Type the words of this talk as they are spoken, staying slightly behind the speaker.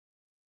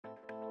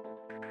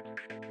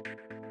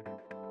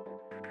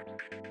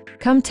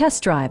Come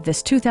test drive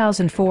this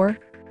 2004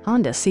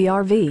 Honda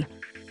CR-V.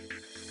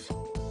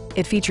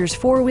 It features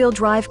four-wheel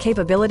drive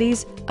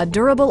capabilities, a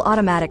durable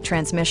automatic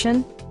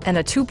transmission, and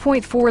a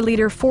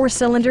 2.4-liter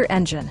four-cylinder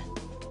engine.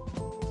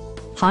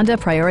 Honda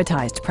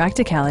prioritized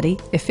practicality,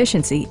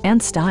 efficiency,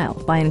 and style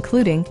by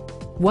including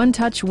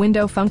one-touch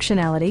window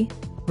functionality,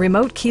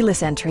 remote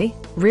keyless entry,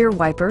 rear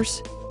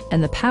wipers,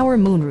 and the power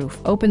moonroof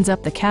opens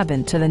up the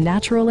cabin to the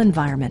natural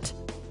environment.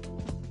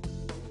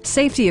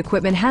 Safety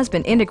equipment has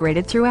been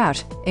integrated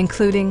throughout,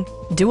 including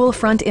dual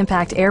front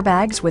impact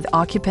airbags with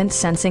occupant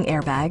sensing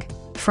airbag,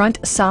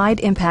 front side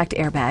impact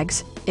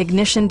airbags,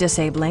 ignition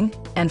disabling,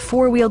 and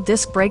four-wheel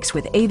disc brakes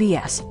with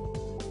ABS.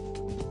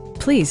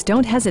 Please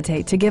don't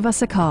hesitate to give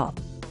us a call.